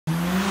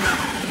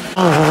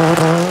Oh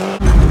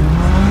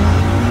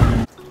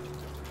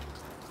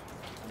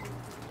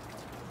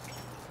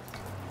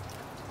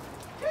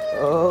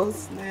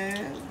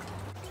snap.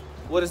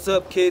 What is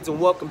up, kids, and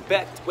welcome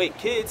back to,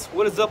 kids,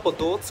 what is up,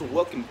 adults, and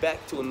welcome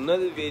back to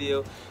another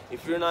video.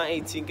 If you're not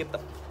 18, get the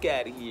fuck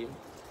out of here.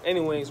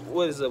 Anyways,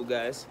 what is up,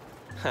 guys?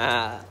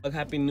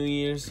 Happy New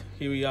Year's.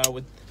 Here we are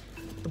with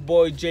the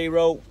boy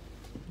J-Ro.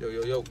 Yo,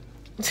 yo, yo.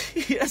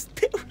 Yes,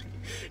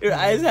 your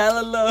eyes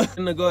hella low. I'm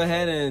gonna go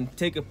ahead and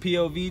take a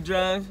POV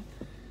drive,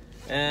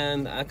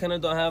 and I kind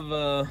of don't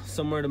have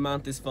somewhere to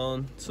mount this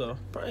phone, so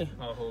probably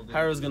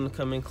Hyro's gonna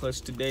come in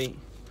clutch today.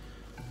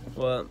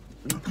 Well,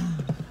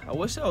 I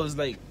wish I was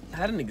like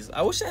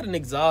I wish I had an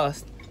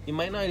exhaust. You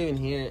might not even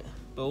hear it,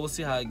 but we'll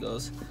see how it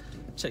goes.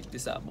 Check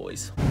this out,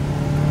 boys.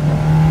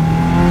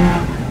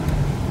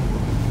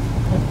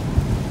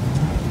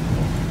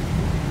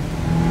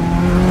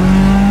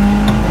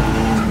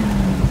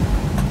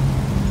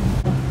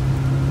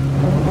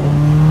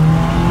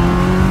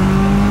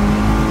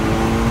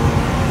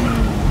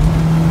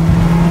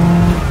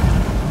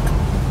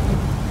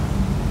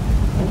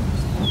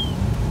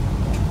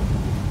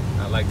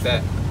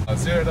 That.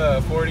 0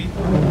 to 40. Alright.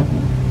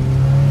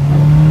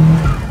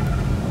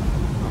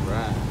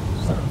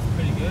 Sounds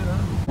pretty good, huh?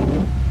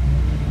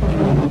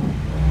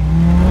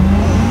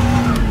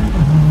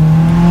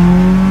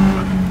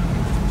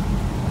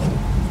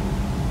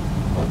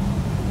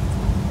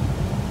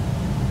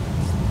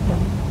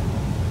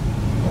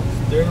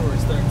 There where it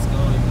starts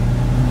going.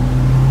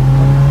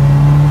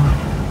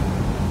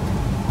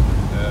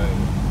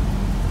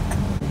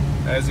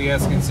 As you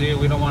guys can see,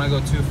 we don't want to go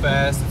too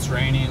fast. It's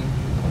raining.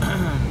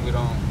 we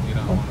don't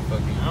want to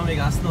fucking. I only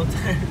got snow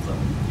tires on.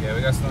 Yeah,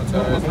 we got snow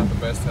tires. Not the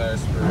best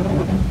tires for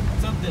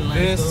something like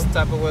this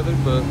type of weather,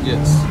 but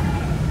yes,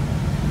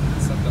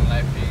 something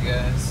light for you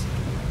guys.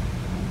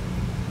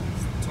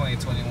 It's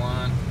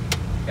 2021.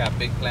 Got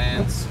big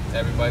plans,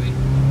 everybody.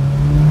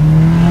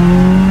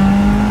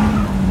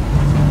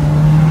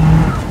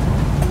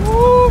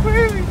 Woo,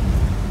 baby!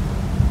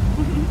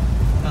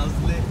 That was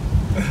lit.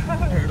 I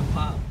heard a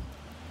pop.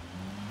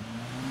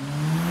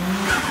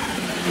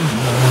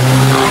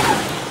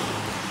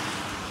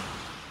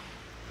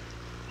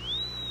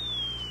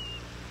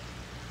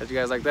 How'd you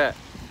guys like that?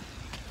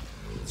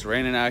 It's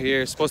raining out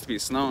here. It's supposed to be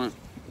snowing.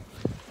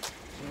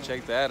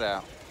 Check that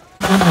out.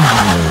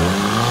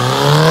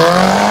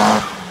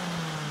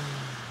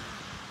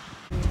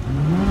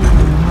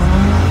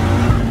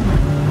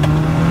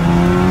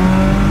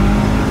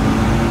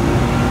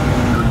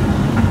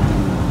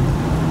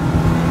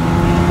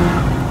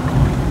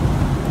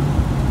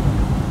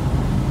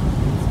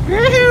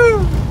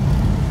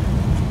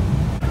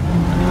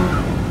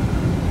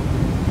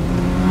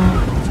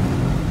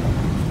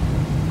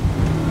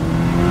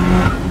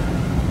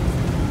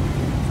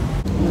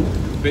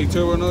 Big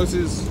turbo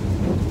noses.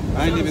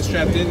 I ain't even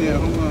strapped in yet.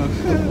 Hold on.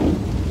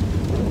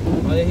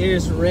 All you hear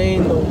is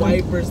rain, the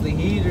wipers, the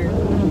heater.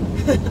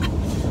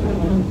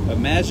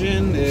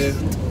 Imagine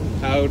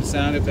how it would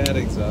sound if it had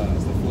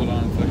exhaust. A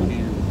full-on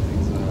fucking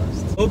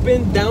exhaust.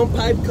 Open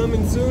downpipe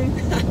coming soon.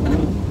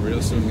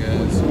 Real soon,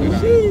 guys.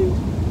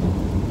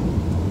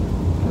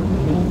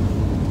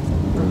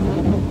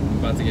 I'm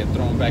about to get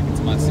thrown back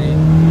into my seat.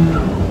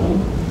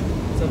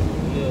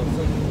 Something new.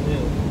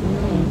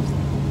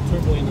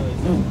 Turbo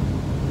noise.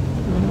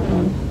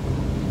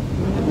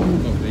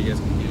 Hopefully you guys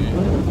can hear it.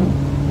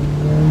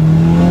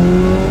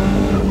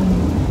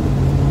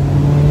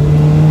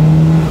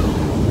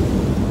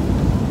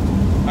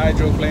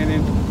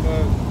 Hydroplaning.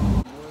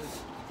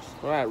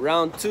 Alright,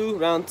 round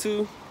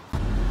two.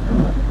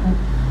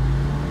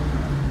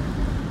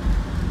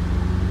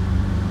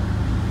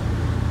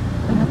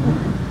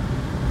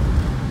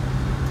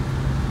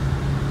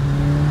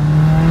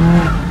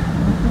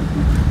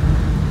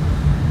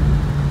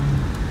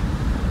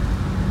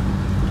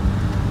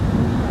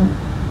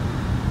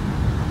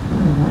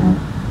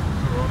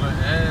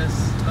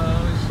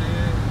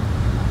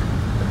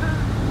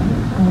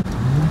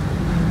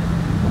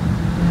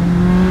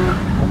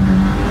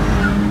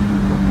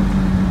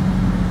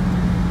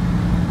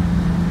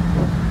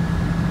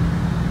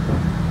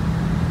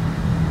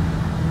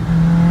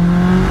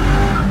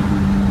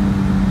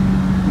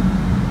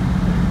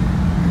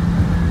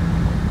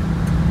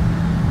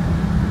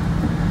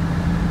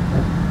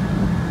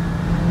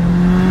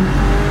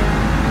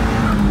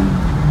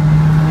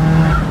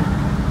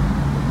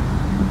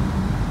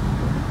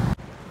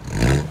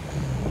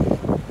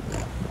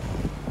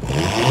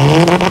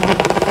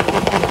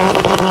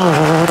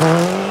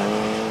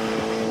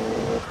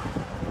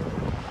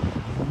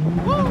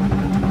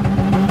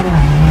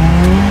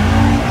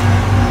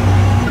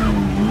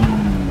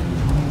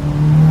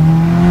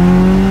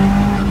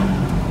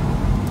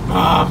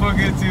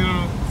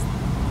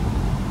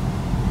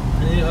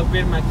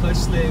 upgrade my clutch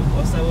slave, or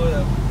else I would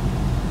have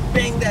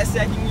banged that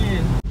second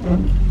in.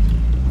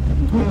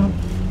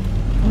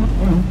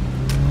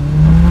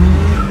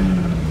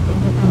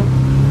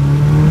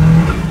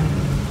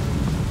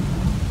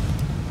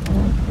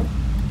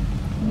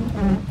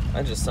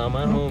 I just saw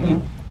my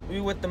homie.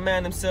 We with the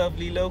man himself,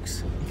 Lee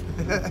Lokes.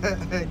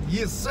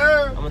 Yes,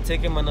 sir. I'm gonna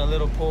take him on a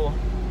little pull.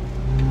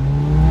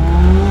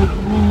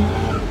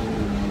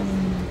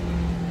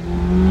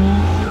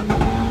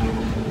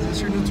 Is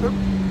this your new turbo?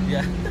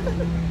 Yeah.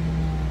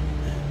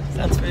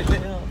 Sounds pretty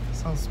lit, huh?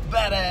 Sounds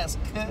badass,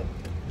 cut.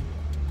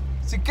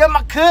 See, get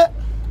my cut.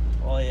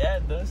 Oh yeah,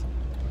 it does.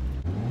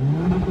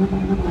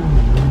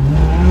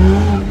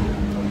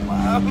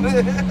 Wow.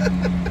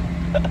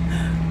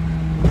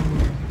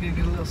 Get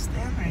a little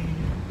stand right here.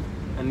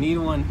 I need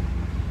one.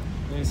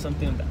 Maybe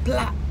something that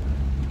blah.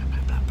 Blah,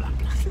 blah, blah,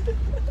 blah.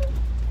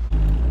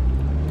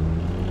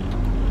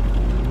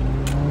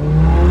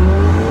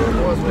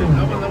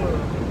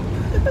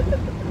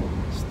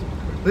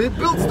 They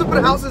built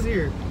stupid houses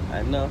here.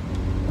 I know.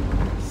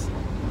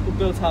 Who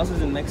builds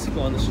houses in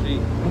Mexico on the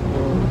street?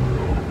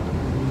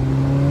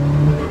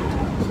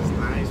 This is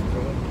nice,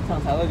 bro.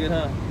 Sounds hella good,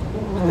 huh?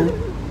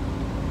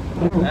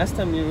 Last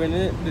time you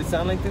rented it, did it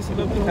sound like this a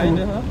little bit?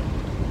 Kinda, huh?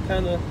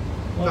 Kinda.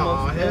 No,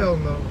 Almost, hell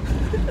no.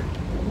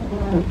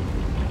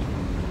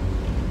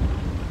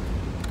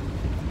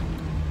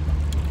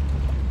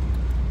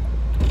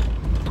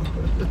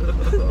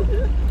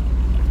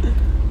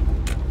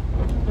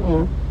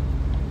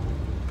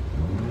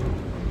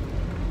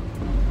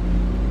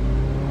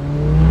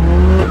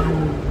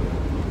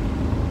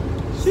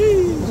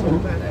 So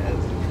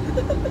badass.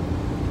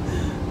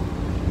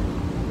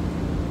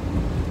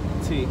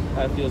 See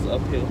how it feels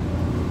uphill.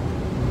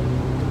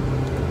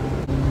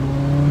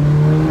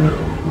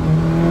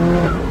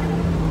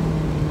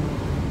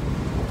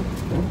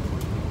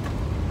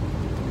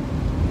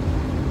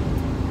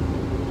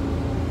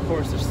 Of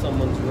course, there's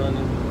someone's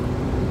running.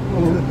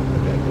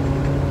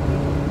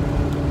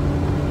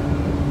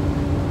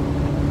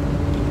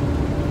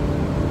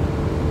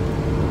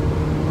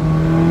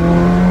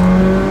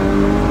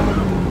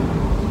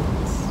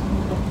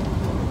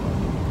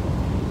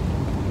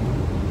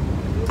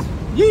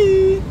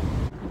 Yee!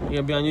 You're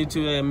gonna be on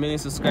YouTube, 1,000,000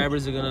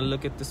 subscribers are gonna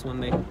look at this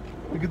one day.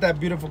 Look at that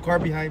beautiful car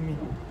behind me.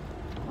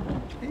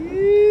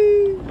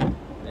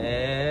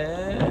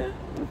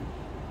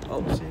 Oh,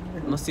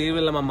 no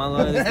sirve la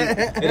mamada.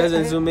 It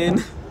doesn't zoom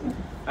in.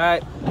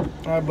 Alright.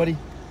 Alright, buddy.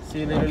 See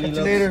you later, Catch you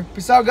Lilo. later.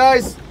 Peace out,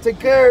 guys. Take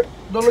care.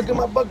 Don't look at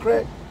my butt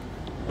crack.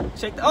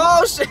 Check the,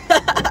 oh shit!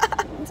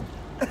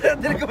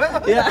 Did it come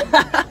out? Yeah.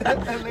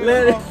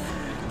 Later.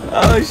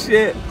 Oh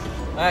shit.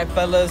 Alright,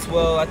 fellas.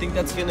 Well, I think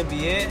that's gonna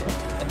be it.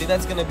 I think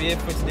that's gonna be it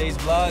for today's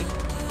vlog.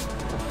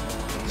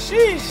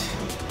 Sheesh.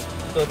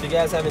 So if you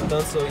guys haven't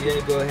done so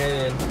yet, go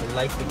ahead and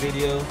like the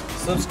video,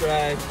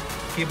 subscribe,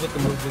 keep with the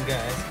movement,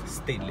 guys.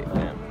 Stay lit,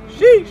 fam.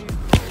 Sheesh.